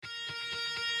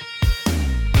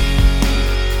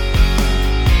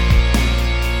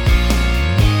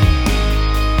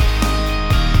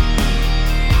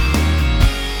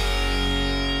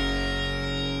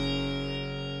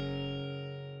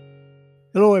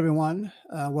Hello, everyone.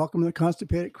 Welcome to the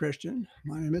Constipated Christian.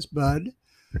 My name is Bud.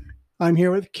 I'm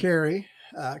here with Kary.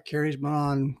 Kary's been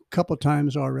on a couple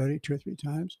times already, 2 or 3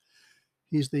 times.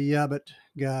 He's the Yabbit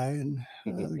guy and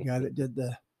the guy that did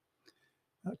the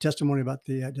testimony about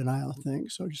the denial thing.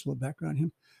 So just a little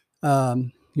background on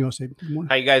him. You want to say good morning?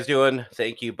 How you guys doing?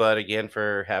 Thank you, Bud, again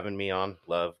for having me on.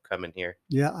 Love coming here.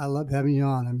 Yeah, I love having you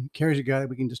on. I mean, Kary's a guy that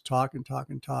we can just talk and talk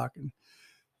and talk. And,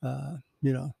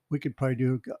 we could probably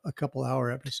do a couple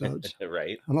hour episodes.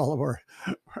 Right. On all of our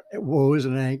woes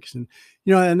and angst.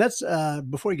 And that's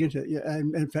before you get into it.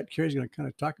 And in fact, Kary's going to kind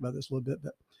of talk about this a little bit,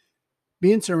 but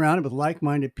being surrounded with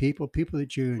like-minded people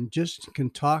that you just can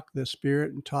talk the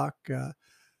spirit and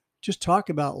just talk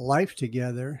about life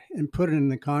together and put it in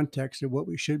the context of what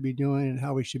we should be doing and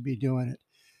how we should be doing it.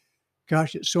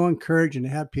 Gosh, it's so encouraging to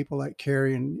have people like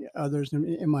Kary and others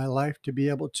in my life to be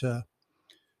able to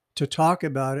talk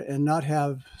about it and not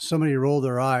have somebody roll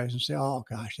their eyes and say, "Oh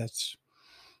gosh, that's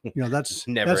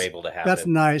Never able to happen. That's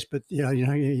nice, but we're not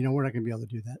going to be able to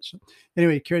do that." So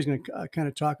anyway, Kary's going to kind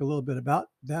of talk a little bit about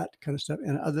that kind of stuff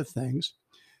and other things.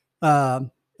 And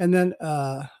then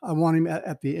I want him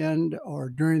at the end or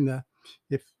during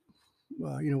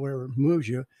whatever moves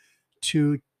you,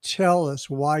 to tell us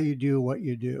why you do what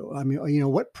you do. I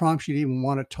mean, what prompts you to even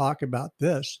want to talk about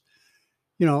this?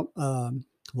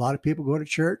 A lot of people go to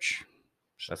church.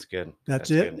 That's good.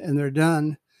 That's it. Good. And they're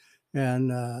done. And,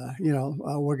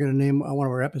 we're going to name one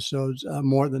of our episodes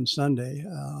More Than Sunday,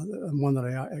 one that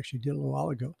I actually did a little while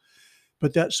ago.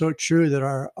 But that's so true that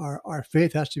our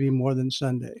faith has to be more than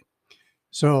Sunday.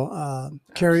 So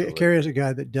Kary is a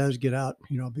guy that does get out,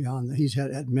 beyond he's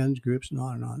had men's groups and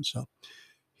on and on. So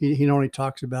he not only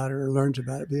talks about it or learns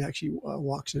about it, but he actually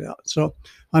walks it out. So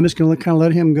I'm just going to kind of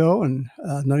let him go and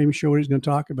not even sure what he's going to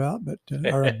talk about, but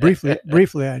or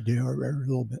briefly I do, or a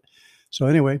little bit. So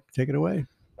anyway, take it away.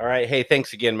 All right. Hey,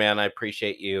 thanks again, man. I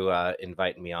appreciate you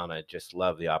inviting me on. I just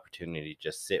love the opportunity to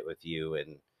just sit with you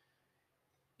and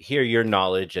hear your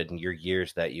knowledge and your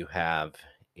years that you have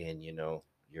in,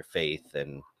 your faith.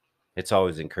 And it's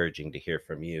always encouraging to hear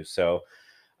from you. So,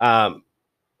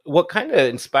 what kind of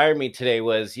inspired me today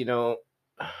was,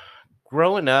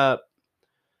 growing up,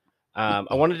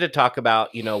 I wanted to talk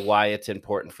about, why it's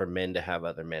important for men to have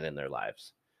other men in their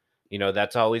lives.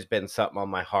 That's always been something on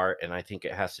my heart. And I think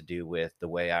it has to do with the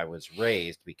way I was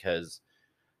raised because,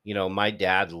 my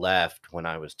dad left when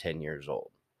I was 10 years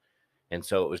old. And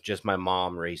so it was just my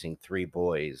mom raising 3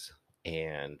 boys,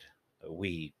 and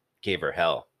we gave her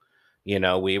hell.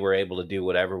 We were able to do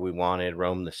whatever we wanted,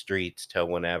 roam the streets till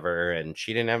whenever, and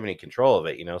she didn't have any control of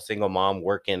it. Single mom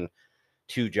working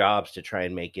 2 jobs to try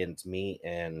and make ends meet.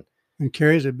 And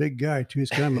Kary's a big guy too. He's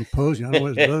kind of imposing. I don't know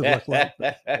what his boobs look like.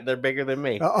 But... They're bigger than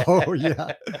me. Oh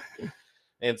yeah.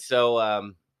 And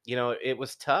so, it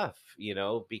was tough,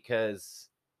 because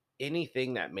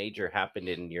anything that major happened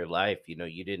in your life,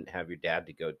 you didn't have your dad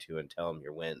to go to and tell him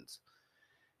your wins.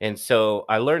 And so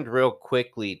I learned real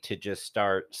quickly to just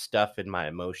start stuffing my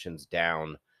emotions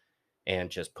down and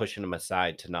just pushing them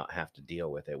aside to not have to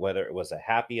deal with it, whether it was a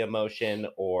happy emotion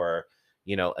or,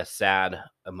 a sad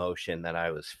emotion that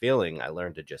I was feeling. I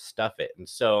learned to just stuff it. And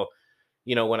so,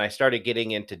 when I started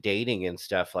getting into dating and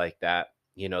stuff like that,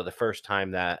 the first time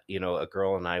that, a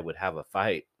girl and I would have a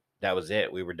fight, that was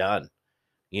it. We were done.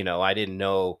 I didn't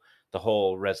know the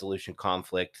whole resolution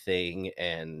conflict thing.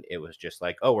 And it was just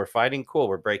like, oh, we're fighting. Cool.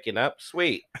 We're breaking up.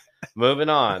 Sweet. Moving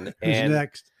on. Who's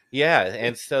next? Yeah.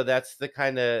 And so that's the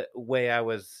kind of way I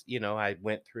was, I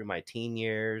went through my teen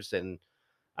years and,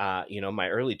 my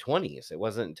early 20s. It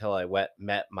wasn't until I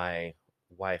met my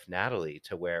wife, Natalie,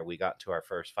 to where we got to our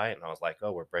first fight. And I was like,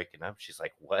 oh, we're breaking up. She's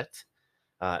like, what?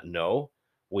 No,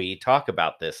 we talk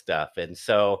about this stuff. And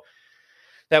so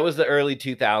that was the early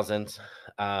 2000s.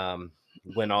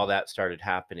 When all that started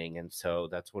happening. And so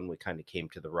that's when we kind of came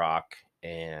to the rock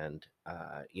and,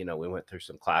 we went through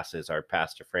some classes. Our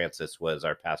pastor, Francis, was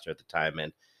our pastor at the time,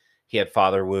 and he had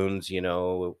father wounds,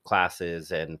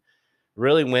 classes, and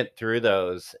really went through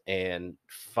those and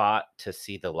fought to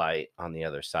see the light on the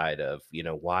other side of,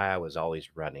 why I was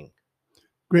always running.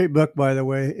 Great book, by the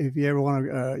way. If you ever want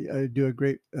to do a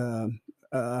great,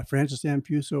 Francis M.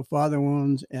 Fuso, Father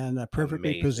Wounds and Perfectly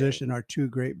Amazing. Positioned are 2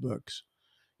 great books.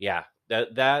 Yeah. Both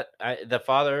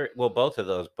of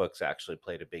those books actually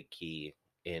played a big key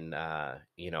in,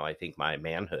 I think my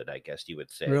manhood, I guess you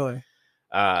would say. Really?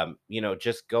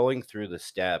 Just going through the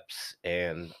steps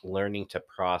and learning to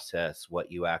process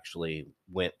what you actually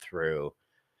went through,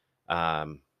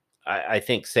 I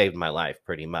think saved my life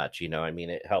pretty much.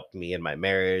 It helped me in my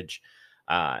marriage,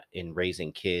 in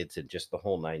raising kids and just the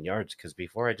whole 9 yards. Because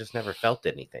before I just never felt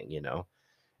anything,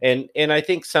 And I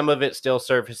think some of it still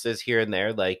surfaces here and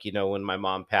there. Like, when my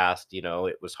mom passed,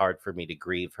 it was hard for me to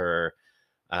grieve her.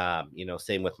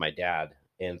 Same with my dad.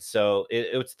 And so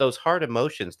it's those hard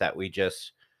emotions that we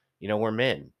just, we're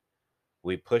men.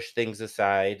 We push things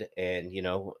aside, and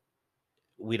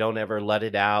we don't ever let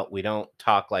it out. We don't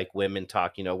talk like women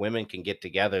talk. Women can get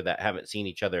together that haven't seen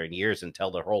each other in years and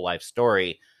tell their whole life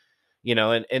story,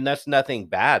 and that's nothing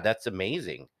bad. That's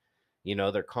amazing.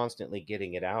 They're constantly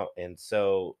getting it out. And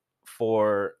so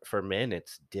for men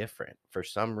it's different. For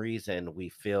some reason we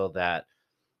feel that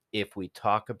if we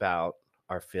talk about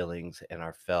our feelings and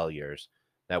our failures,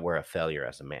 that we're a failure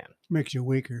as a man. Makes you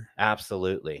weaker.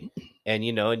 Absolutely. And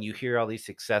you hear all these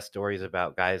success stories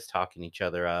about guys talking each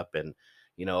other up, and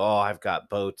oh, I've got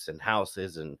boats and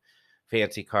houses and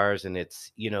fancy cars, and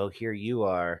it's, here you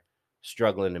are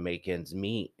struggling to make ends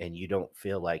meet, and you don't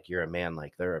feel like you're a man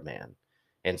like they're a man.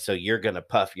 And so you're going to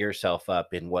puff yourself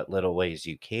up in what little ways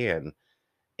you can,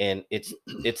 and it's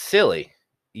silly.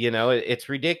 It's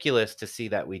ridiculous to see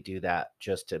that we do that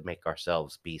just to make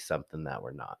ourselves be something that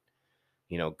we're not.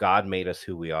 God made us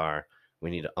who we are.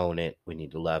 We need to own it. We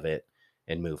need to love it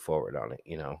and move forward on it.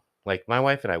 Like my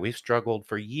wife and I, we've struggled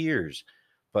for years,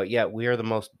 but yet we are the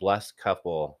most blessed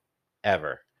couple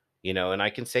ever. And I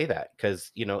can say that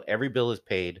because, every bill is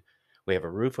paid. We have a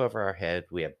roof over our head.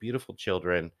 We have beautiful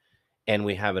children, and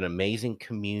we have an amazing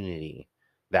community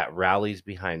that rallies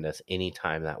behind us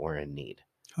anytime that we're in need.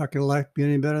 How can life be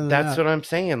any better than That's that? what I'm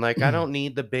saying. Like, I don't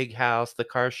need the big house, the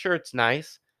car. Sure, it's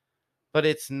nice, but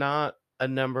it's not a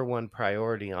number one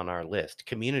priority on our list.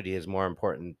 Community is more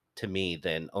important to me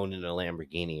than owning a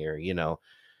Lamborghini or,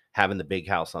 having the big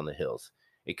house on the hills.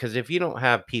 Because if you don't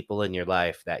have people in your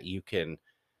life that you can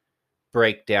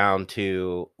break down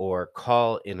to or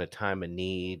call in a time of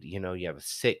need, you have a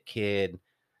sick kid,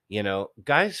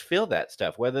 guys feel that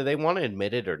stuff, whether they want to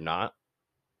admit it or not.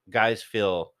 Guys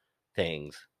feel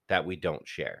things that we don't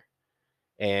share.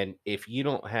 And if you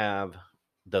don't have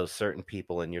those certain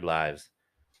people in your lives,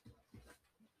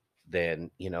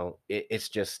 then it's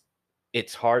just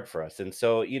it's hard for us. And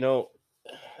so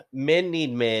men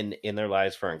need men in their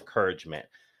lives for encouragement.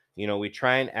 We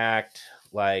try and act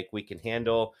like we can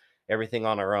handle everything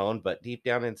on our own, but deep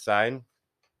down inside,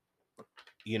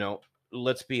 you know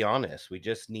let's be honest, we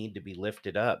just need to be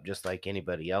lifted up just like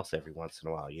anybody else every once in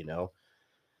a while.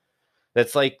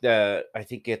 That's like the I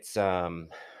think it's oh,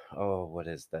 what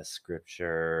is the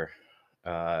scripture?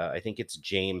 I think it's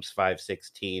James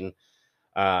 5:16.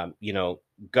 um, you know,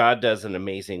 God does an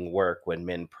amazing work when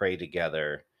men pray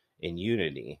together in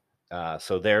unity.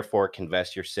 So therefore,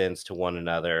 confess your sins to one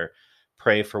another,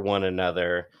 pray for one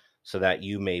another, so that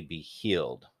you may be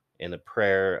healed. And the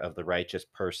prayer of the righteous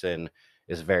person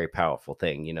is a very powerful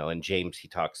thing. In James, he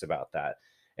talks about that.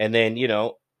 And then,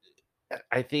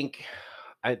 I think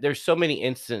there's so many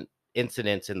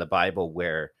incidents in the Bible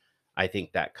where I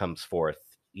think that comes forth.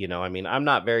 I mean, I'm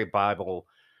not very Bible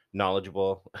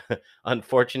knowledgeable.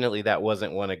 Unfortunately, that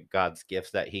wasn't one of God's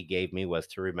gifts that He gave me, was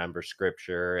to remember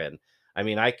Scripture. And I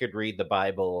mean, I could read the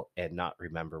Bible and not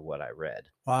remember what I read.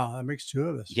 Wow, that makes two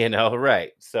of us.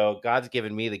 Right? So God's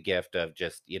given me the gift of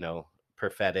just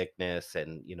propheticness,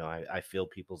 and I feel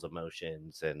people's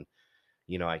emotions, and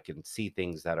I can see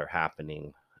things that are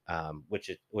happening,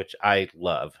 which I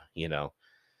love.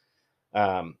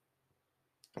 Um,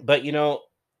 but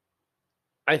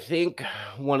I think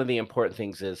one of the important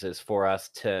things is for us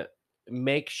to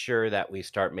make sure that we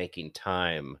start making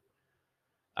time.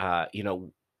 Uh, you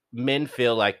know, Men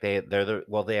feel like they are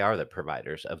the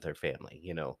providers of their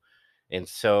family. And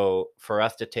so for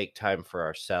us to take time for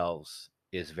ourselves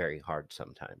is very hard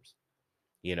sometimes.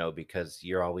 Because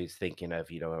you're always thinking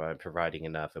of, am I providing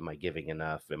enough? Am I giving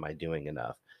enough? Am I doing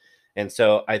enough? And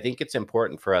so I think it's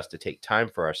important for us to take time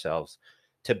for ourselves,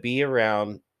 to be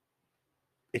around,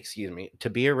 excuse me, to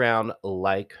be around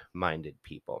like-minded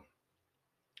people.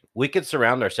 We could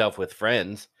surround ourselves with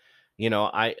friends.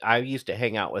 I used to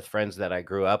hang out with friends that I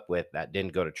grew up with that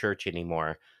didn't go to church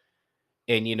anymore.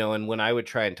 And when I would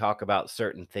try and talk about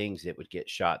certain things, it would get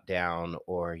shot down,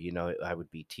 or I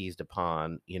would be teased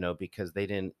upon, because they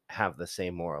didn't have the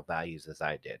same moral values as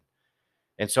I did.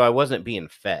 And so I wasn't being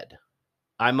fed.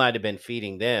 I might have been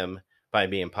feeding them by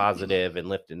being positive and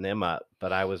lifting them up,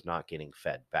 but I was not getting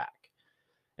fed back.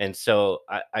 And so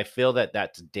I feel that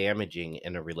that's damaging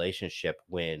in a relationship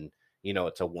when,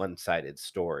 it's a one sided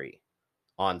story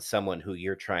on someone who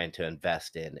you're trying to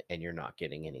invest in and you're not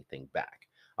getting anything back.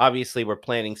 Obviously, we're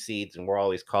planting seeds, and we're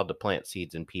always called to plant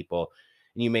seeds in people.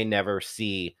 And you may never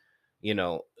see,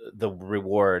 the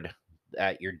reward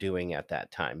that you're doing at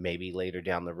that time. Maybe later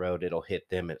down the road, it'll hit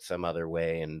them at some other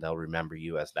way, and they'll remember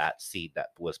you as that seed that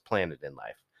was planted in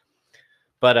life.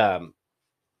 But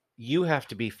you have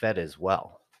to be fed as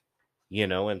well,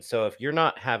 and so if you're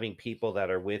not having people that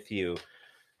are with you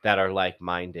that are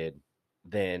like-minded,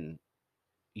 then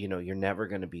you're never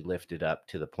going to be lifted up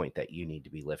to the point that you need to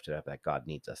be lifted up, that God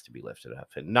needs us to be lifted up,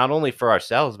 and not only for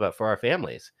ourselves but for our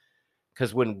families,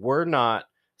 because when we're not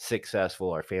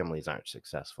successful, our families aren't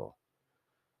successful.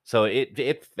 So it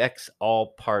affects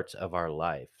all parts of our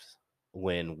lives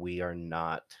when we are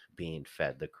not being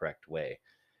fed the correct way.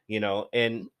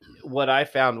 And what I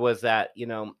found was that,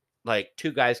 like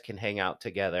two guys can hang out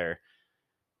together,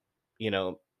 you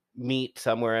know, meet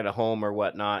somewhere at a home or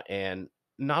whatnot, and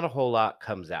not a whole lot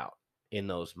comes out in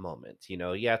those moments.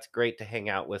 Yeah, it's great to hang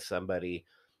out with somebody,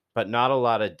 but not a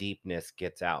lot of deepness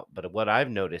gets out. But what I've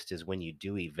noticed is when you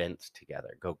do events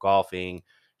together, go golfing,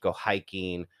 go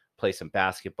hiking, play some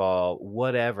basketball,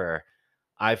 whatever,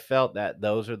 I felt that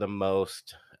those are the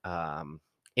most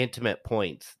intimate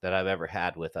points that I've ever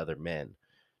had with other men,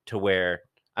 to where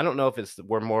I don't know if it's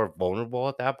we're more vulnerable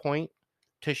at that point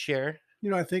to share.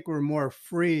 I think we're more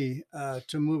free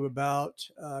to move about.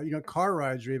 Car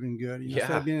rides are even good. Instead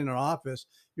Yeah. of being in an office,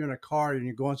 you're in a car and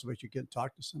you're going someplace, you get to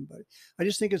talk to somebody. I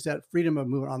just think it's that freedom of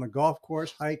moving on the golf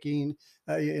course, hiking.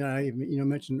 I even,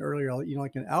 mentioned earlier,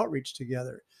 like an outreach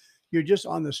together. You're just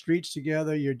on the streets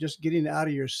together. You're just getting out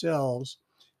of yourselves,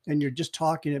 and you're just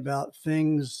talking about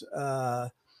things.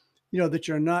 That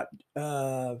you're not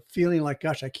feeling like,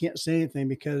 gosh, I can't say anything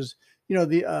because, I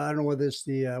don't know whether it's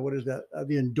what is that,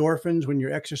 the endorphins when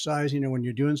you're exercising or when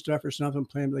you're doing stuff or something,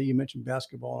 playing, like you mentioned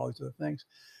basketball, all these other things.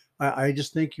 I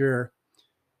just think your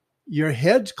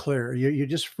head's clear. You're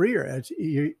just freer.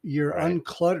 You're Right.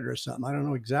 uncluttered or something. I don't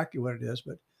know exactly what it is,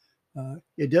 but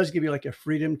it does give you like a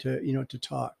freedom to, to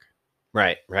talk.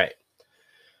 Right. Right.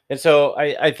 And so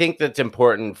I think that's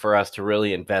important for us to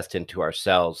really invest into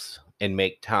ourselves and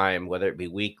make time, whether it be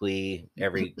weekly,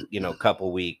 every,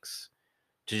 couple weeks,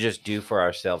 to just do for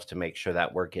ourselves to make sure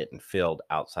that we're getting filled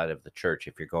outside of the church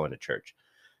if you're going to church.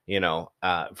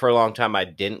 For a long time, I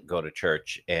didn't go to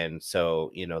church. And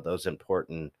so, those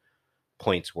important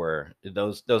points were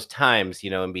those times,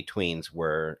 in betweens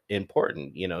were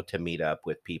important, to meet up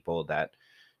with people that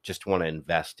just want to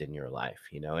invest in your life,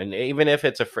 and even if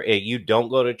it's you don't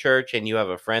go to church and you have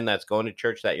a friend that's going to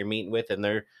church that you're meeting with and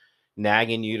they're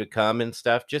nagging you to come and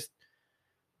stuff, just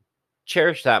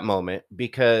cherish that moment,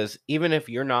 because even if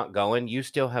you're not going, you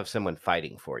still have someone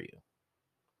fighting for you,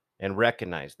 and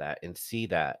recognize that and see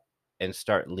that and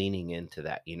start leaning into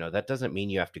that. That doesn't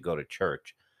mean you have to go to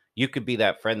church. You could be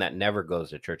that friend that never goes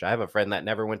to church. I have a friend that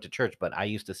never went to church, but I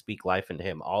used to speak life into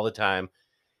him all the time.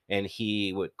 And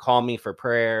he would call me for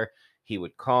prayer. He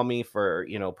would call me for,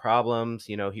 problems.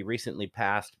 He recently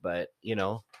passed, but,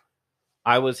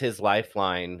 I was his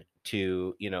lifeline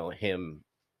to, him.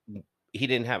 He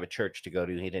didn't have a church to go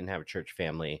to. He didn't have a church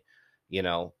family,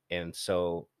 and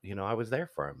so, I was there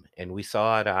for him, and we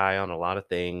saw eye to eye on a lot of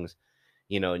things,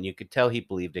 and you could tell he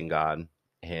believed in God,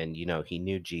 and, he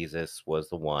knew Jesus was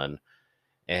the one.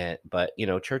 And, but,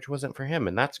 church wasn't for him,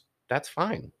 and that's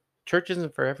fine. Church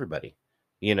isn't for everybody,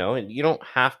 and you don't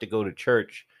have to go to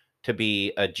church to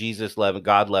be a Jesus loving,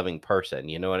 God loving person.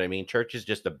 You know what I mean? Church is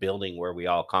just a building where we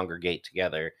all congregate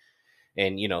together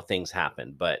and things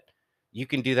happen, but you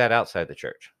can do that outside the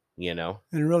church. And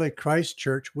really, Christ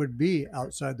Church would be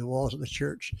outside the walls of the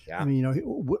church. I Yeah. mean,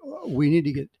 we need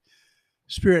to get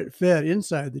spirit fed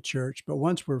inside the church, but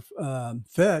once we're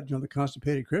fed, the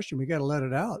constipated Christian, we got to let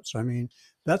it out. So, I mean,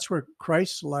 that's where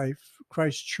Christ's life,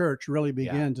 Christ's church really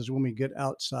Yeah. begins, is when we get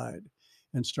outside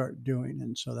and start doing.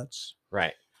 And so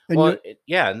Right. and Well, you,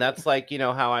 yeah, and that's like,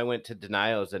 how I went to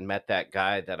Denials and met that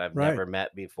guy that I've right, never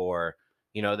met before.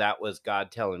 That was God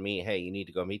telling me, "Hey, you need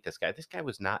to go meet this guy." This guy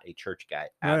was not a church guy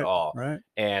at right, all. right.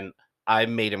 And I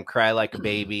made him cry like a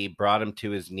baby, brought him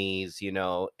to his knees,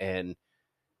 and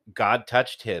God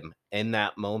touched him in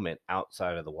that moment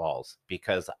outside of the walls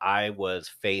because I was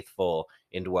faithful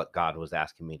into what God was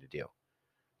asking me to do.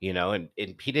 And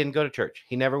he didn't go to church.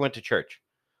 He never went to church.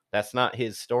 That's not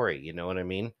his story, you know what I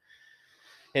mean?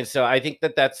 And so I think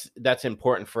that that's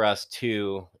important for us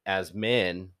too as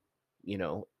men.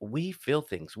 We feel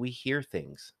things, we hear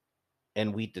things,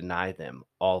 and we deny them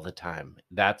all the time.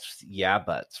 That's yeah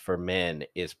buts for men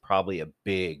is probably a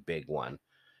big one.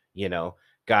 you know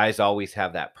Guys always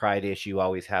have that pride issue,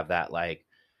 always have that, like,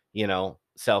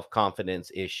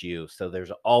 self-confidence issue. So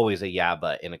there's always a yeah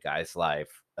but in a guy's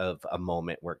life of a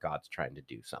moment where God's trying to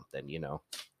do something.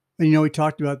 And we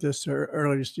talked about this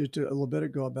earlier, just a little bit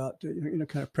ago, about kind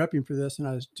of prepping for this. And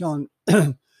I was telling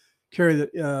Kary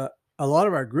that a lot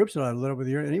of our groups that I've led over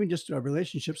the year, and even just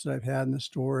relationships that I've had in the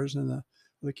stores and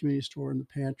the community store and the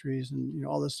pantries and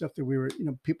all the stuff that we were,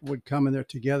 people would come in there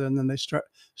together, and then they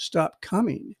stop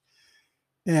coming,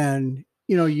 and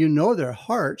their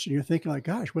hearts, and you're thinking like,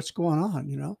 gosh, what's going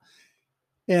on.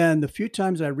 And the few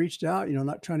times I reached out,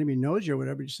 not trying to be nosy or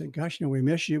whatever, just saying, gosh, we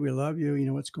miss you, we love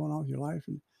you, what's going on with your life.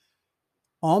 And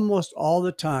almost all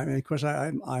the time, and of course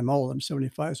I'm old, I'm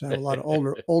 75, so I have a lot of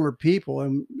older people,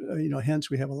 and hence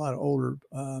we have a lot of older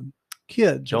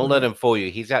kids or Don't let whatever. him fool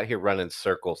you. He's out here running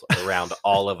circles around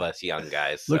all of us young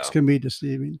guys. Looks So can be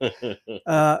deceiving.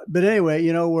 But anyway,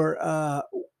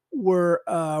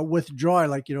 we're withdrawing,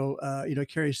 like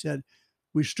Kary said,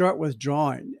 we start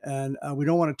withdrawing, and we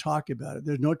don't want to talk about it.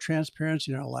 There's no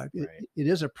transparency in our life. It, right, it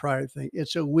is a pride thing.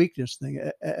 It's a weakness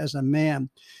thing as a man.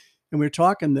 And we were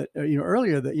talking that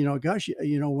earlier that gosh,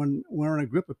 when we're in a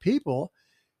group of people,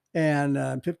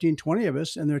 and 15, 20 of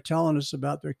us, and they're telling us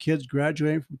about their kids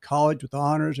graduating from college with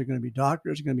honors. They're going to be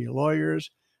doctors, they're going to be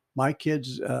lawyers. My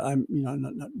kids, I'm,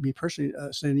 not me personally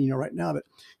saying, right now, but,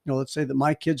 let's say that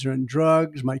my kids are in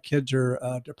drugs, my kids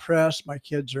are depressed, my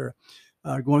kids are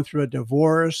going through a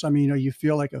divorce. I mean, you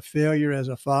feel like a failure as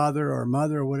a father or a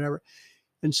mother or whatever.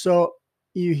 And so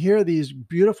you hear these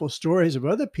beautiful stories of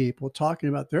other people talking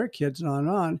about their kids and on and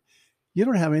on. You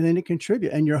don't have anything to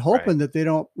contribute, and you're right. hoping that they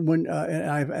don't. When and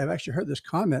I've actually heard this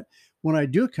comment. When I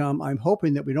do come, I'm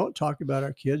hoping that we don't talk about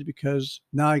our kids, because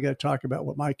now I got to talk about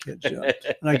what my kids, and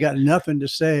I got nothing to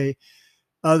say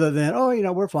other than,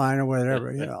 oh, we're fine or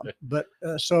whatever. But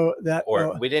so that,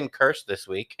 Or we didn't curse this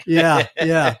week. yeah,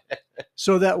 yeah.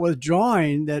 So that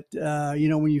withdrawing, that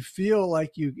when you feel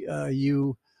like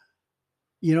you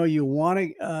want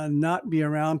to not be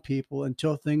around people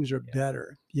until things are Yeah,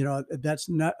 better. That's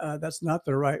not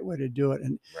the right way to do it.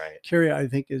 And right. Kary, I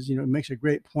think, makes a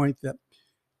great point that,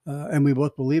 and we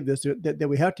both believe this, that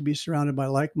we have to be surrounded by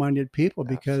like-minded people,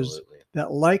 because Absolutely.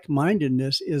 that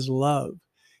like-mindedness is love,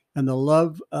 and the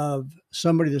love of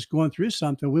somebody that's going through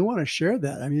something. We want to share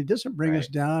that. I mean, it doesn't bring us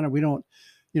Right, down, and we don't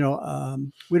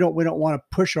want to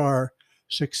push our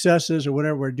successes or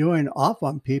whatever we're doing off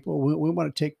on people. We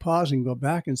want to take pause and go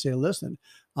back and say, listen,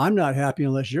 I'm not happy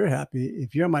unless you're happy.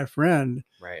 If you're my friend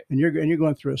right. and you're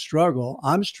going through a struggle,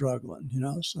 I'm struggling.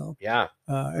 So Yeah,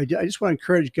 I just want to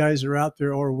encourage guys that are out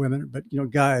there, or women, but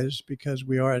guys, because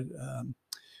we don't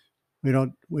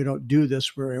do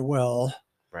this very well.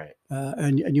 right.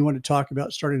 And you want to talk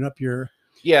about starting up your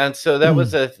Yeah, and so that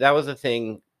was a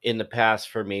thing in the past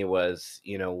for me was,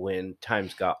 when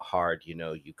times got hard,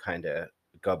 you kind of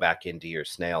go back into your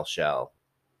snail shell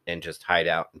and just hide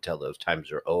out until those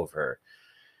times are over.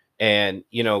 And,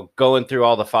 going through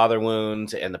all the father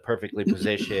wounds and the perfectly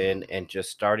positioned and just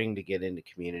starting to get into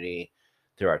community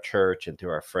through our church and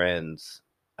through our friends.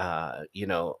 I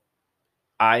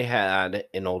had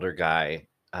an older guy.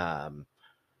 I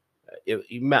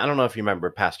don't know if you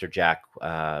remember Pastor Jack,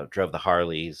 drove the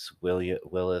Harleys,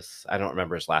 Willis. I don't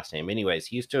remember his last name. Anyways,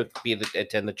 he used to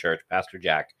attend the church, Pastor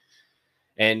Jack.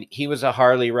 And he was a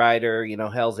Harley rider,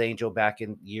 Hell's Angel back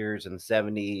in years in the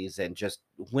 70s, and just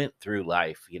went through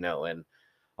life, and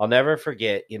I'll never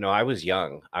forget, I was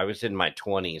young. I was in my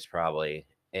 20s probably.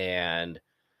 And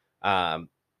um,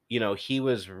 he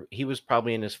was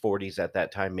probably in his 40s at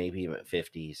that time, maybe even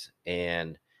 50s.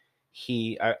 And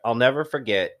I'll never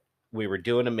forget, we were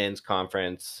doing a men's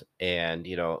conference, and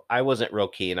I wasn't real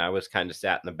keen. I was kind of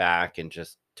sat in the back and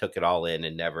just took it all in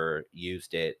and never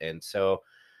used it. And so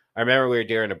I remember we were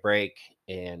during a break,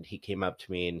 and he came up to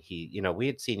me, and we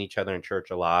had seen each other in church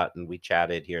a lot, and we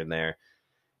chatted here and there.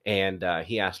 And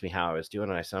he asked me how I was doing,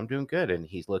 and I said, I'm doing good. And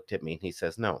he looked at me and he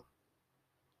says, no,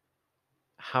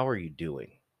 how are you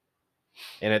doing?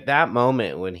 And at that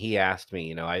moment, when he asked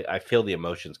me, I feel the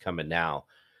emotions coming now,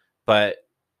 but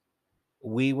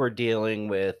we were dealing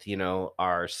with,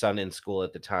 our son in school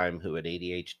at the time who had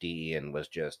ADHD and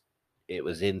it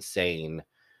was insane.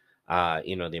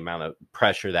 The amount of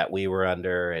pressure that we were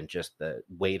under and just the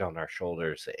weight on our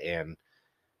shoulders. And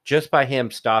just by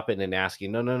him stopping and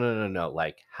asking, no, no, no, no, no,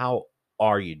 like, how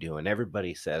are you doing?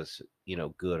 Everybody says,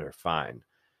 good or fine.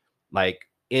 Like,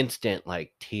 instant,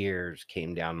 like, tears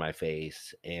came down my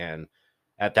face. And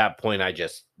at that point, I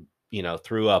just,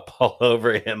 threw up all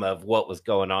over him of what was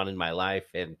going on in my life.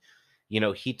 And,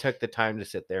 he took the time to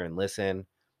sit there and listen.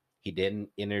 He didn't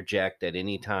interject at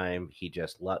any time. He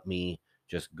just let me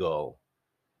just go.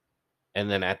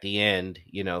 And then at the end,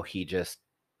 he just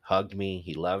hugged me.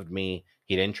 He loved me.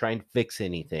 He didn't try and fix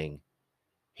anything.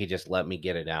 He just let me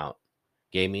get it out.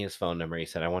 Gave me his phone number. He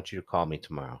said, I want you to call me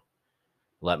tomorrow.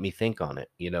 Let me think on it.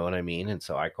 You know what I mean? And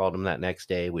so I called him that next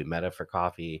day. We met up for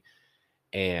coffee,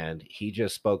 and he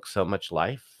just spoke so much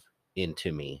life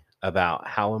into me about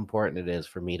how important it is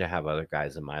for me to have other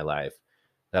guys in my life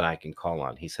that I can call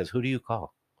on. He says, who do you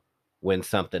call when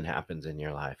something happens in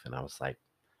your life? And I was like,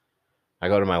 I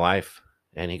go to my wife.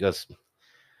 And he goes,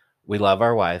 we love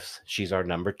our wives. She's our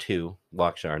number two. Well,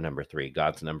 actually, our number three.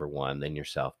 God's number one, then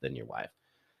yourself, then your wife.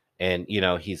 And,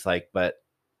 he's like, but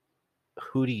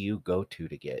who do you go to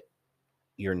get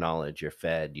your knowledge, your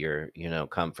fed, your,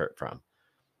 comfort from?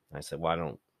 I said, well, I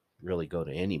don't really go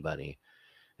to anybody.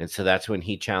 And so that's when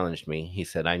he challenged me. He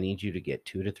said, I need you to get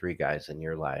 2 to 3 guys in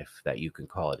your life that you can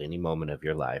call at any moment of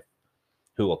your life,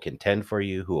 who will contend for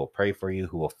you, who will pray for you,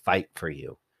 who will fight for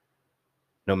you,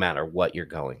 no matter what you're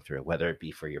going through, whether it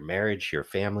be for your marriage, your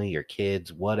family, your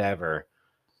kids, whatever.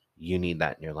 You need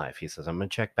that in your life. He says, I'm going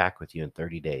to check back with you in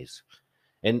 30 days.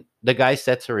 And the guy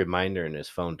sets a reminder in his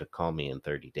phone to call me in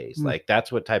 30 days. Mm. Like,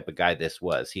 that's what type of guy this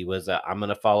was. He was, I'm going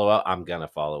to follow up. I'm going to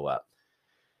follow up.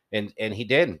 And he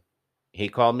did. He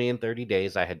called me in 30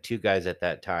 days. I had 2 guys at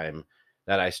that time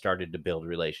that I started to build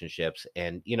relationships.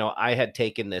 And, I had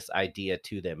taken this idea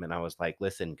to them and I was like,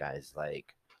 listen, guys,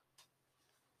 like,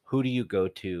 who do you go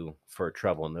to for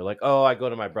trouble? And they're like, oh, I go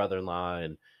to my brother-in-law.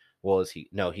 And, well, is he?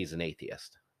 No, he's an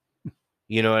atheist.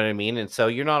 You know what I mean? And so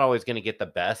you're not always going to get the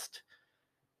best.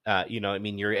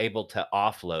 You're able to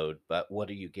offload, but what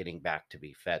are you getting back to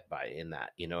be fed by in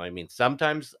that?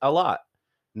 Sometimes a lot.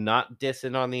 Not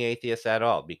dissing on the atheists at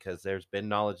all, because there's been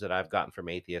knowledge that I've gotten from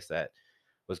atheists that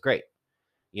was great,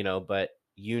 but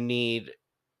you need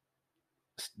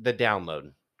the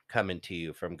download coming to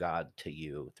you from God to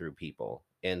you through people.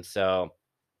 And so,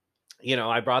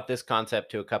 I brought this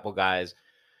concept to a couple guys.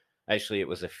 Actually, it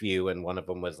was a few, and one of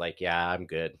them was like, yeah, I'm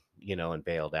good, and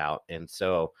bailed out. And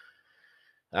so,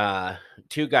 uh,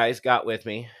 2 guys got with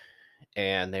me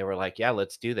and they were like, yeah,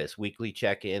 let's do this weekly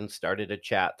check-in. Started a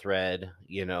chat thread,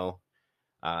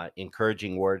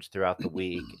 encouraging words throughout the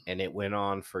week. And it went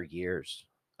on for years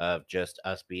of just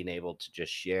us being able to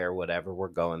just share whatever we're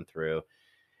going through.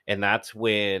 And that's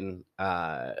when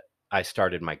I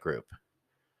started my group.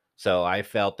 So I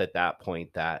felt at that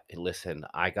point that, listen,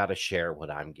 I got to share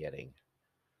what I'm getting.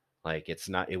 Like,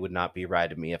 it would not be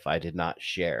right of me if I did not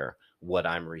share what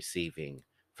I'm receiving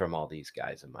from all these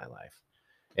guys in my life.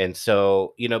 And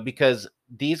so, because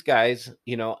these guys,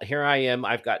 here I am,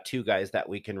 I've got 2 guys that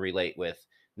we can relate with.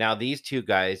 Now, these 2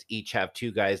 guys each have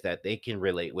 2 guys that they can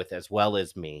relate with as well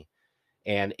as me.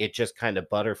 And it just kind of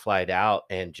butterflied out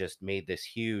and just made this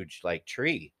huge like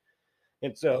tree.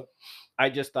 And so I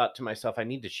just thought to myself, I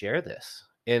need to share this.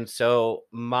 And so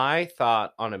my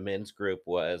thought on a men's group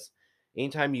was,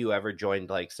 anytime you ever joined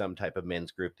like some type of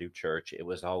men's group through church, it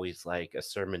was always like a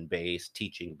sermon based,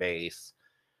 teaching based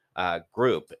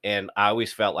group. And I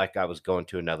always felt like I was going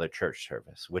to another church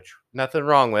service, which nothing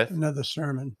wrong with. Another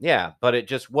sermon. Yeah, but it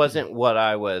just wasn't what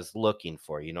I was looking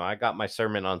for. I got my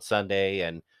sermon on Sunday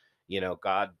and,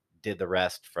 God did the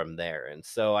rest from there. And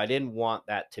so I didn't want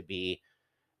that to be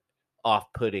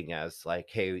off putting as like,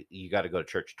 hey, you got to go to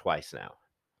church twice now.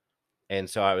 And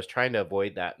so I was trying to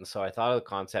avoid that. And so I thought of the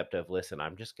concept of, listen,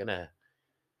 I'm just going to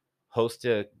host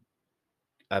a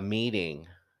meeting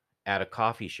at a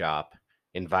coffee shop,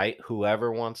 invite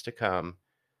whoever wants to come,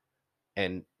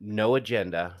 and no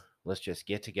agenda. Let's just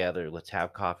get together. Let's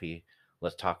have coffee.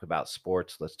 Let's talk about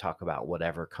sports. Let's talk about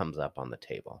whatever comes up on the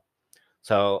table.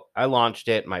 So I launched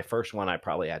it. My first one, I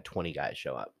probably had 20 guys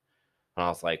show up. And I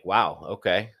was like, wow,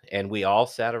 okay. And we all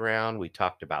sat around. We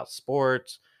talked about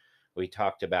sports. We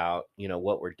talked about,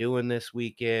 what we're doing this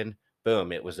weekend.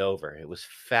 Boom, it was over. It was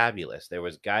fabulous. There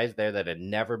was guys there that had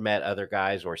never met other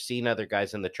guys or seen other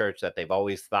guys in the church that they've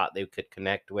always thought they could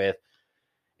connect with.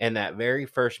 And that very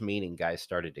first meeting, guys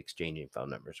started exchanging phone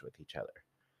numbers with each other.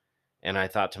 And I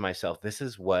thought to myself, this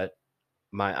is what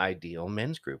my ideal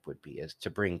men's group would be, is to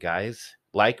bring guys,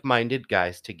 like-minded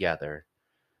guys together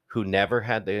who never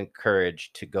had the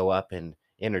courage to go up and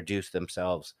introduce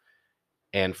themselves.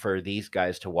 And for these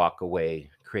guys to walk away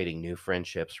creating new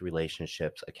friendships,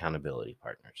 relationships, accountability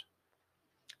partners.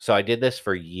 So I did this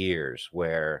for years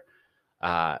where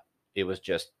uh, it was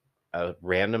just a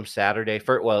random Saturday. It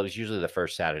was usually the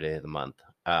first Saturday of the month.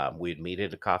 We'd meet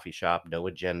at a coffee shop, no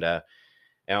agenda.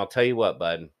 And I'll tell you what,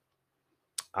 bud,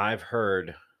 I've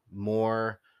heard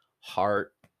more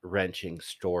heart wrenching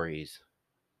stories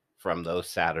from those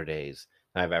Saturdays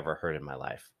than I've ever heard in my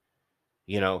life.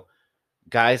 You know,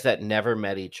 Guys that never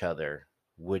met each other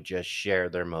would just share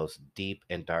their most deep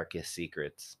and darkest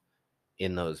secrets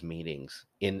in those meetings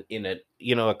in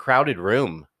a crowded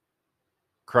room,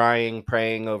 crying,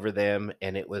 praying over them,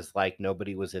 and it was like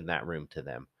nobody was in that room to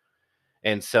them.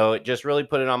 And so it just really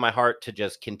put it on my heart to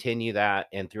just continue that.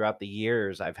 And throughout the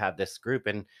years, I've had this group,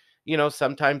 and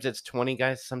sometimes it's 20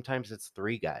 guys, sometimes it's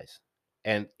 3 guys.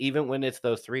 And even when it's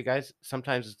those 3 guys,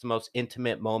 sometimes it's the most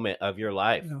intimate moment of your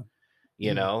life, Yeah.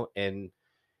 you know? And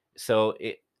so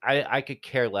I could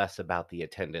care less about the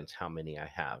attendance, how many I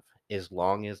have, as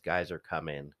long as guys are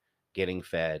coming, getting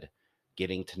fed,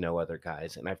 getting to know other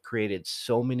guys. And I've created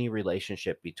so many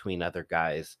relationship between other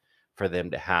guys for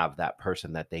them to have that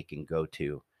person that they can go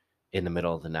to in the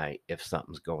middle of the night if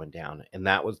something's going down. And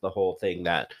that was the whole thing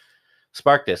that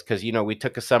sparked this, because we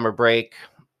took a summer break,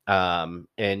 and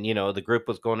the group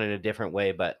was going in a different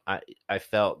way, but I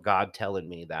felt God telling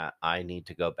me that I need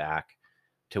to go back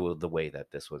to the way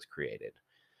that this was created.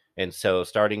 And so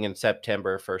starting in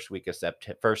September, first week of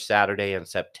September, first Saturday in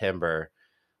September,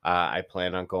 I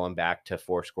plan on going back to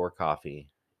Four Score Coffee,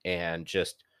 and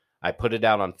just I put it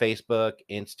out on Facebook,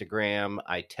 Instagram.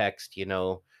 I text,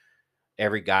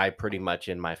 every guy pretty much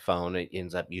in my phone. It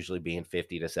ends up usually being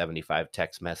 50 to 75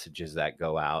 text messages that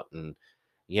go out, and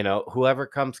whoever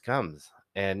comes.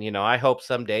 And I hope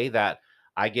someday that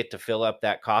I get to fill up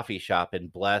that coffee shop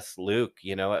and bless Luke,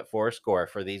 at Fourscore,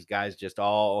 for these guys just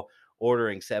all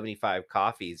ordering 75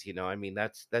 coffees. I mean,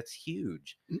 that's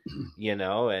huge,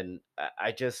 and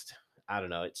I don't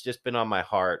know, it's just been on my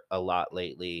heart a lot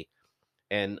lately.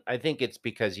 And I think it's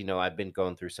because, I've been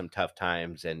going through some tough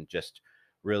times and just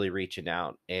really reaching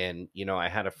out. And, I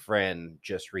had a friend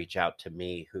just reach out to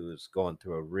me who's going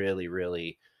through a really,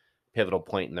 really pivotal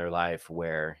point in their life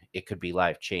where it could be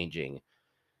life changing.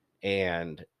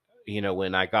 And,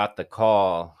 when I got the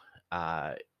call,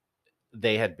 uh,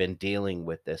 they had been dealing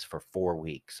with this for 4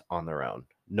 weeks on their own.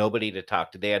 Nobody to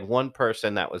talk to. They had one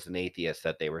person that was an atheist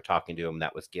that they were talking to him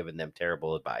that was giving them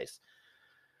terrible advice.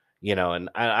 And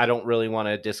I don't really want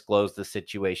to disclose the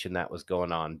situation that was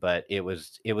going on, but it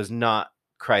was not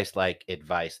Christ-like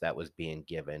advice that was being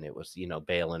given. It was,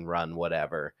 bail and run,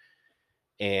 whatever.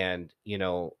 And,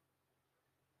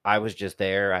 I was just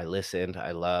there. I listened,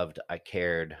 I loved, I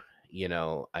cared,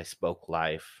 I spoke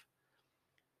life.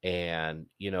 And,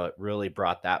 it really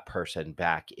brought that person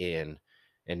back in.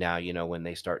 And now, when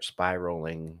they start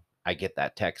spiraling, I get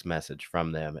that text message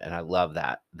from them. And I love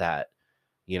that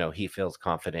he feels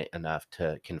confident enough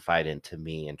to confide into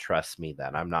me and trust me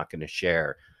that I'm not going to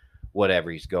share whatever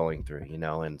he's going through,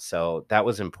 and so that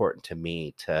was important to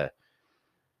me.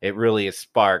 It really has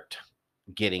sparked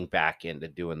getting back into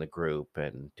doing the group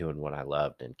and doing what I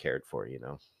loved and cared for.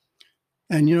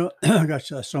 And I got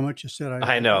so much you said.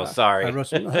 I know, I sorry. wrote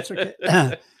some. No, that's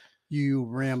okay. You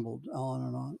rambled on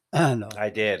and on. No, I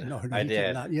did. no, I you did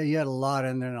did. not. Yeah, you had a lot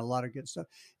in there and a lot of good stuff.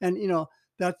 And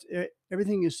that's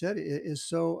everything you said is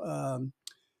so.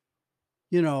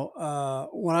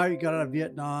 When I got out of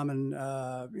Vietnam and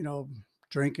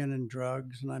drinking and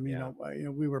drugs, and I mean, Yeah.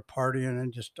 we were partying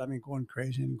and just, I mean, going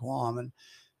crazy in Guam, and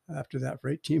after that for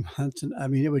 18 months, and I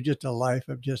mean, it was just a life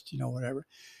of just whatever.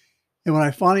 And when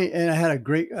I finally, and I had a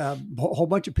great whole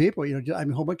bunch of people, I mean,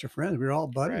 a whole bunch of friends. We were all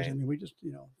buddies. I Right. mean, we just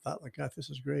thought like, God,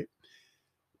 this is great.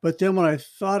 But then when I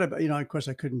thought about, of course,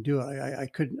 I couldn't do it. I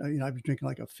couldn't. I was drinking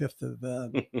like a fifth of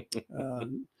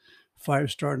um,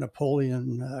 five-star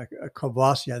Napoleon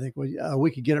Kvass. I think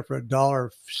we could get it for Oh,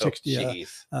 $1.60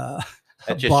 jeez. a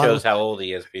That just bottle. shows how old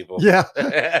he is, people. Yeah,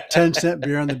 10-cent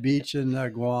beer on the beach in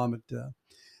Guam at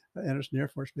Anderson Air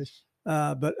Force Base.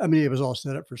 But I mean, it was all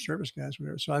set up for service guys,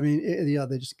 whatever. So I mean, yeah,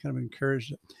 they just kind of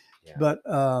encouraged it. Yeah. But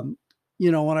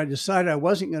when I decided I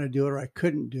wasn't going to do it or I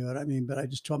couldn't do it, I mean, but I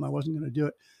just told them I wasn't going to do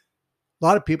it. A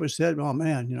lot of people said, "Oh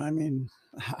man, I mean,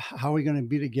 how are we going to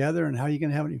be together, and how are you going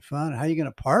to have any fun? How are you going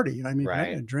to party? I mean, if you're not Right.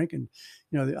 going to drink, and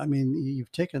I mean,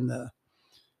 you've taken the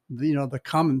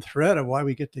common thread of why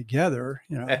we get together,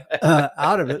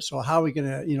 out of it. So how are we going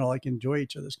to, like enjoy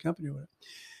each other's company with it?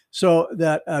 So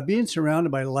that being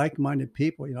surrounded by like-minded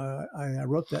people, I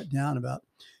wrote that down about,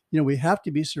 we have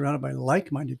to be surrounded by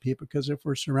like-minded people, because if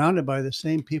we're surrounded by the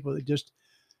same people that just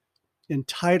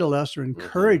entitle us or Hmm.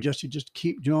 encourage us to just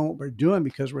keep doing what we're doing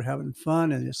because we're having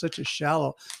fun, and it's such a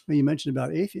shallow. When you mentioned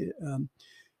about atheism,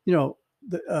 you know,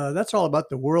 that's all about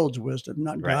the world's wisdom,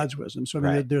 not Right. God's wisdom. So I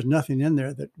mean, Right. there's nothing in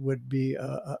there that would be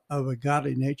of a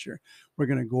godly nature. We're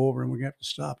going to go over and we're going to have to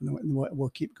stop, and then we'll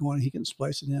keep going. He can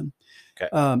splice it in. Okay.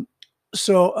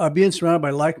 So being surrounded by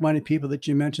like-minded people that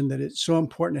you mentioned, that it's so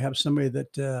important to have somebody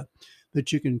that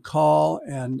you can call,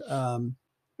 and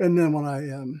then when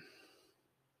I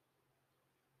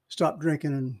stopped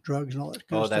drinking and drugs and all that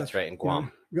kind Oh, of that's stuff, right. In Guam.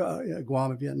 yeah,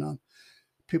 Guam and Vietnam,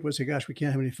 people would say, "Gosh, we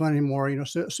can't have any fun anymore."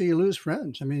 So you lose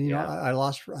friends. I mean, Yeah. I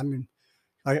lost. I mean,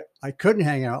 I couldn't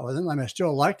hang out with them. I mean, I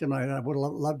still liked them. I would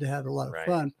have loved to have a lot of Right.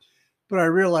 fun, but I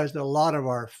realized that a lot of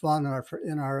our fun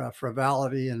and our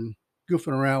frivolity and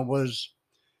goofing around was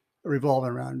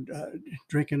revolving around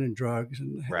drinking and drugs,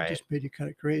 and it Right. just made you kind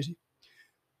of crazy.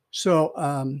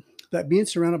 So that being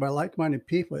surrounded by like-minded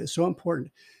people is so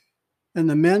important. And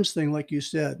the men's thing, like you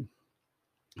said,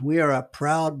 we are a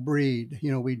proud breed.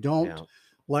 We don't Yeah.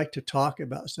 like to talk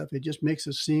about stuff. It just makes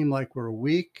us seem like we're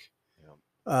weak.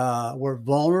 Yeah. We're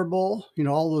vulnerable.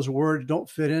 All those words don't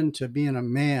fit into being a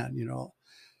man.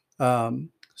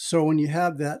 So when you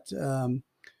have that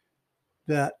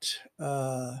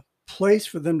place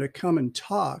for them to come and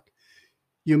talk,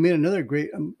 you made another great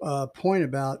point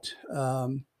about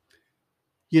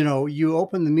you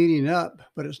open the meeting up,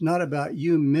 but it's not about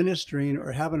you ministering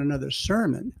or having another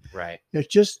sermon. Right. It's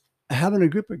just having a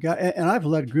group of guys, and I've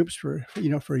led groups for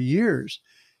years,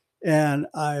 and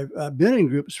I've been in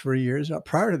groups for years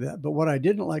prior to that. But what I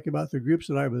didn't like about the groups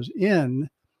that I was in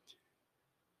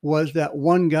was that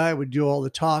one guy would do all the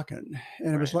talking,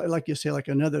 and it was Right. like you say, like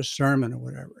another sermon or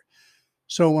whatever.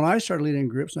 So when I started leading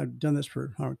groups, and I've done this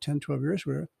for 10, 12 years,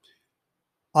 whatever,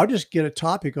 I'll just get a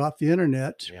topic off the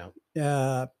internet,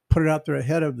 Yeah. put it out there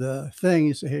ahead of the thing.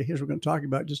 You say, hey, here's what we're going to talk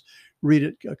about. Just read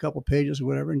it a couple pages or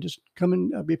whatever, and just come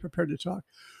and be prepared to talk.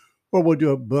 Or we'll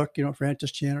do a book,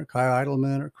 Francis Chan or Kai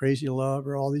Idleman or Crazy Love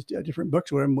or all these different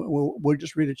books. Whatever. We'll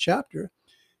just read a chapter,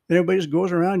 and everybody just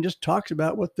goes around and just talks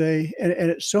about what and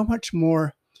it's so much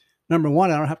more. Number one,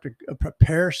 I don't have to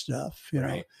prepare stuff. Right.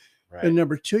 And Right.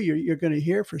 number two, you're going to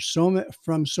hear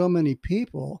from so many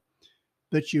people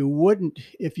that you wouldn't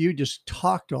if you just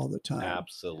talked all the time. So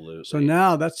Absolutely.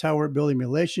 now that's how we're building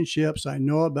relationships. I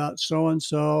know about so and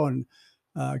so, and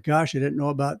gosh, I didn't know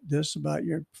about this about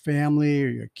your family or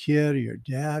your kid or your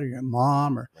dad or your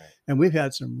mom, Right. and we've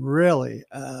had some really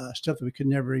stuff that we could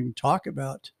never even talk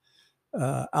about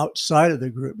outside of the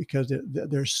group because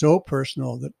they're so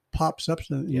personal that pops up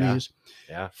in Yeah. these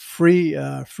Yeah. free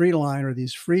line or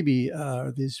these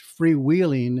these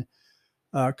freewheeling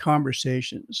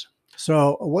conversations.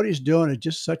 So what he's doing is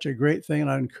just such a great thing,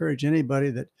 and I encourage anybody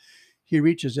that he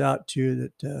reaches out to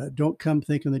that don't come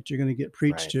thinking that you're going to get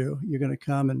preached Right. to. You're going to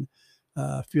come and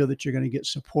feel that you're going to get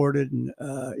supported, and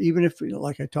even if,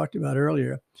 like I talked about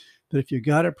earlier, that if you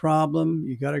got a problem,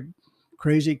 you got a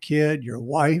crazy kid, your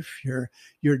wife,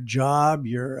 your job,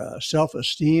 your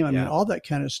self-esteem. I mean, Yeah. all that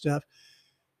kind of stuff.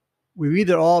 We've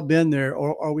either all been there,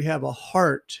 or we have a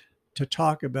heart to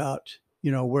talk about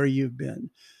where you've been.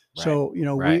 Right. So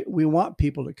Right. we want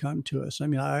people to come to us. I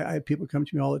mean, I have people come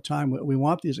to me all the time. We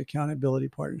want these accountability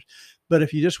partners. But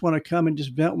if you just want to come and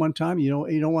just vent one time, you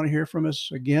don't want to hear from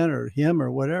us again or him or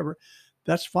whatever,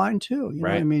 that's fine too. I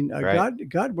Right. mean, Right.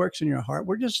 God works in your heart.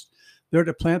 We're just there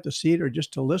to plant the seed or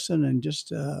just to listen and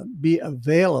just be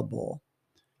available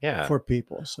Yeah. for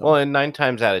people. Well, So and 9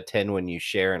 times out of 10, when you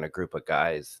share in a group of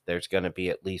guys, there's gonna be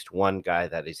at least one guy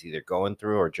that is either going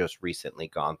through or just recently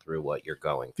gone through what you're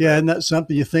going yeah, through. and that's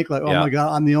something you think like, oh Yeah. my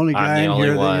God, I'm the only I'm guy the in only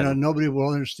here that one. nobody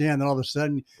will understand. Then all of a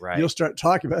sudden, you'll Right. start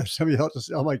talking about somebody else and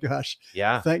say, "Oh my gosh,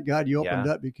 Yeah. thank God you opened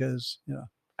Yeah. up because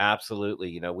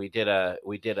Absolutely. We did a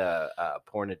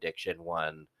porn addiction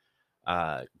one,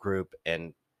 group,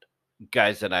 and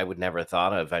guys that I would never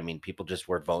thought of. I mean, people just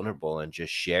were vulnerable and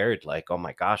just shared like, "Oh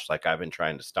my gosh, like I've been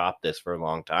trying to stop this for a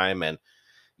long time." And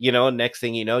next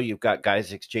thing you know, you've got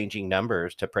guys exchanging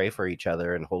numbers to pray for each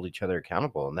other and hold each other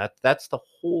accountable. And that's the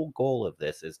whole goal of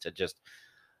this, is to just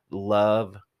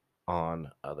love on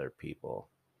other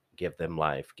people, give them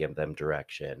life, give them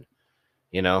direction,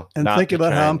 and not think to about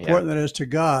try how and, yeah. important that is to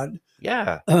God.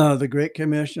 Yeah. The Great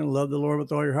Commission: love the Lord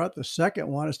with all your heart. The second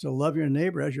one is to love your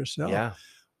neighbor as yourself. Yeah.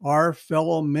 Our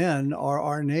fellow men are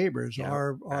our neighbors. Yeah.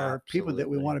 Our people that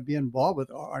we Absolutely. want to be involved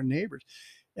with are our neighbors.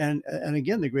 And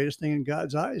again, the greatest thing in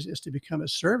God's eyes is to become a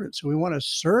servant. So we want to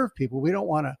serve people. We don't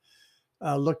want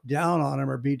to look down on them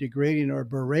or be degrading or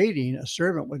berating. A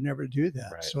servant would never do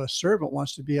that. Right. So a servant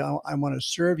wants to be, I want to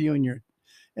serve you in your,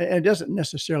 and it doesn't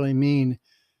necessarily mean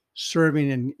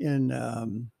serving in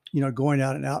going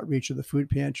out and outreach or the food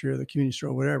pantry or the community store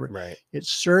or whatever. Right. It's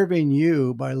serving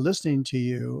you by listening to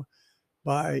you,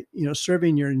 by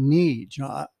serving your needs.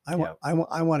 Yeah. I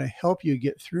want to help you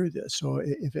get through this. So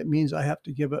if it means I have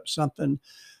to give up something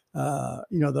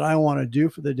that I want to do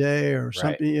for the day or Right.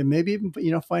 something, and maybe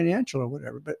even, financial or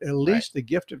whatever, but at Right. least the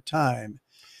gift of time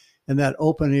and that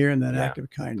open ear and that Yeah. act of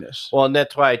kindness. Well, and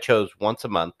that's why I chose once a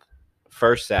month.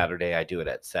 First Saturday, I do it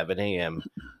at 7 a.m.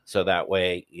 So that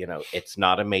way, it's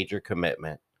not a major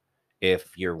commitment.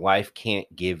 If your wife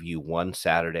can't give you one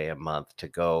Saturday a month to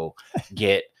go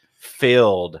get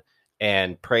filled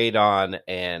and prayed on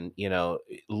and,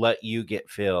 let you get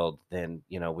filled, then,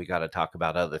 we got to talk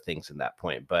about other things in that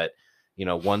point. But,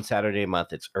 one Saturday a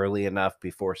month, it's early enough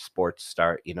before sports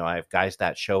start. I have guys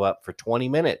that show up for 20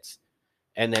 minutes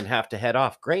and then have to head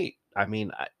off. Great. I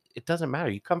mean, it doesn't matter.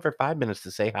 You come for 5 minutes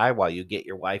to say hi while you get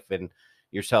your wife and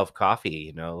yourself coffee,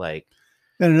 you know, like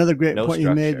And another great no point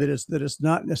you made, structure. that it's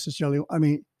not necessarily, I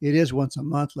mean, it is once a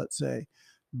month, let's say,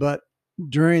 but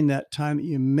during that time that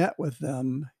you met with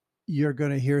them, you're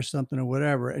going to hear something or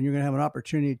whatever, and you're going to have an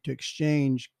opportunity to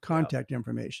exchange Yep. contact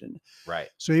information. Right.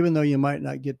 So even though you might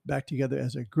not get back together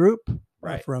as a group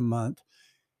Right. for a month,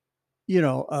 You're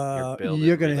you're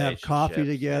building going to have coffee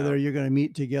relationships. Yeah. together. You're going to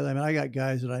meet together. I mean, I got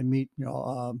guys that I meet,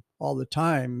 all the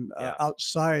time Yeah.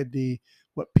 outside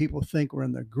what people think we're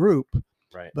in the group,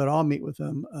 Right. but I'll meet with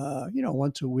them,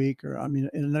 once a week, or I mean,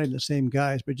 and not even the same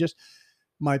guys, but just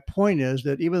my point is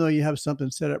that even though you have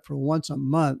something set up for once a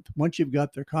month, once you've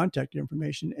got their contact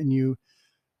information and you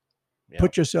Yep.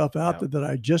 put yourself out Yep. there,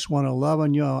 that I just want to love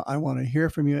on you, I want to hear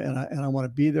from you, and I want to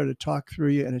be there to talk through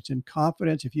you, and it's in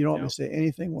confidence. If you don't want me Yep. to say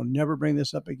anything, we'll never bring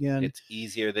this up again. It's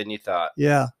easier than you thought.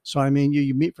 Yeah. So I mean,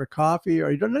 you meet for coffee, or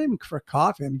you don't, not even for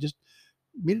coffee. I mean, just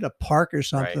meet at a park or Right.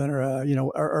 something,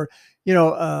 or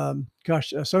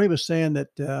gosh, somebody was saying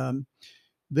that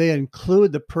they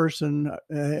include the person.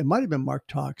 It might have been Mark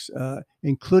Talks,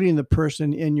 including the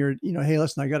person in your, hey,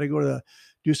 listen, I got to go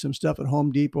do some stuff at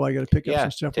Home Depot. I got to pick up Yeah.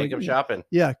 some stuff. Take them shopping.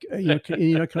 Yeah,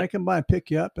 can I come by and pick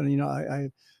you up?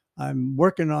 And I'm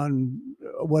working on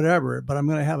whatever, but I'm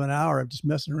going to have an hour of just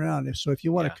messing around. So if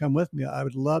you want Yeah. to come with me, I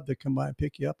would love to come by and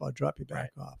pick you up. I'll drop you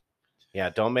back Right. off. Yeah.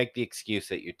 Don't make the excuse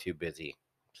that you're too busy.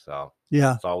 So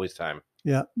Yeah. it's always time.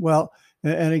 Yeah. Well,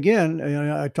 and again,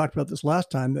 I talked about this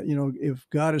last time, that, if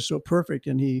God is so perfect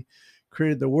and he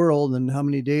created the world, and how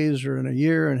many days are in a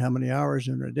year, and how many hours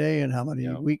in a day, and how many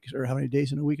Yep. weeks, or how many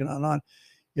days in a week, and on and on.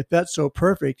 If that's so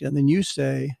perfect, and then you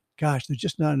say, gosh, there's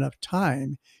just not enough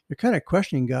time, you're kind of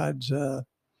questioning God's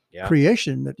Yeah.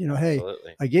 creation, that, hey,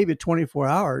 Absolutely. I gave you 24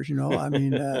 hours, I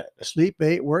mean, sleep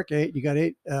 8, work 8, you got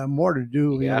 8 more to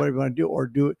do, Yeah. whatever you want to do, or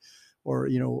do it, or,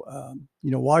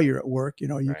 while you're at work,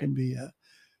 you Right. can be,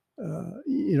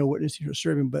 witnessing or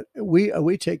serving. But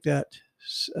we take that,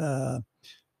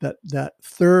 that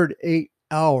third 8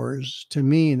 hours to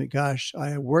mean that, gosh,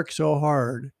 I work so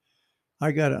hard,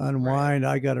 I got to unwind,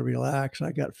 I got to relax,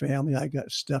 I got family, I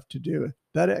got stuff to do.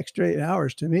 That extra 8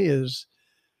 hours to me is,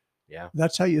 Yeah.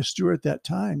 that's how you steward that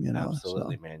time,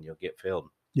 Absolutely, So, man. You'll get filled.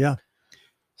 yeah.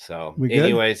 So We good?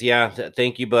 anyways, yeah,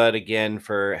 thank you, Bud, again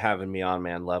for having me on,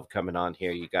 man. Love coming on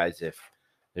here. You guys, if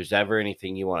there's ever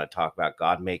anything you want to talk about,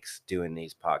 God makes doing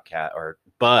these podcasts, or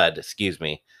Bud, excuse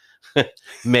me,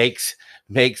 makes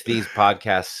these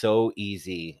podcasts so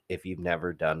easy if you've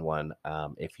never done one.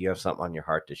 If you have something on your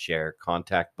heart to share,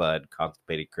 contact Bud,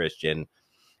 Constipated Christian.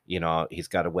 He's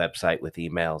got a website with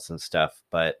emails and stuff,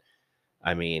 but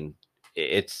I mean,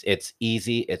 it's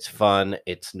easy, it's fun,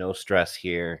 it's no stress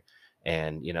here,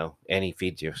 and and he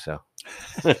feeds you. So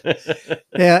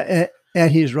Yeah,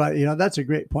 and he's right. That's a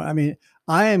great point. I mean,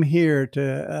 I am here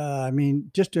to,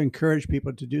 just to encourage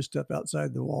people to do stuff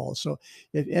outside the walls. So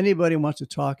if anybody wants to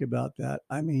talk about that,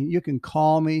 I mean, you can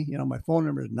call me. My phone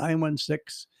number is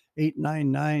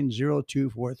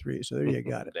 916-899-0243. So there you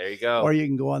got it. there you go. Or you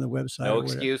can go on the website. No or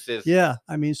whatever. excuses. Yeah,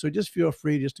 I mean, so just feel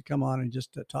free just to come on and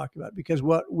just to talk about it, because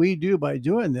what we do by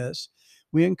doing this,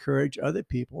 we encourage other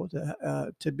people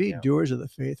to be doers of the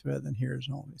faith rather than hearers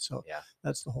only. So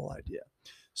that's the whole idea.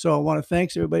 So I want to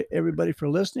thanks everybody for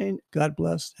listening. God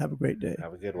bless. Have a great day.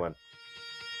 Have a good one.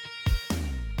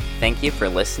 Thank you for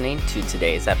listening to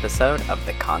today's episode of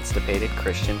the Constipated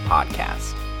Christian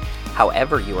Podcast.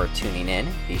 However you are tuning in,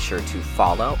 be sure to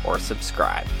follow or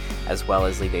subscribe, as well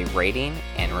as leave a rating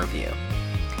and review.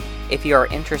 If you are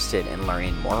interested in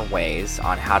learning more ways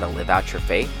on how to live out your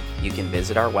faith, you can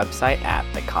visit our website at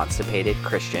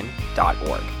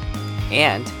theconstipatedchristian.org.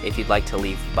 And if you'd like to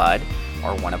leave Bud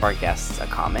or one of our guests a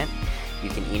comment, you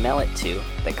can email it to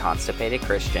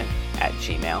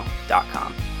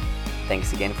theconstipatedchristian@gmail.com.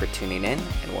 Thanks again for tuning in,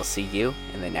 and we'll see you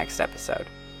in the next episode.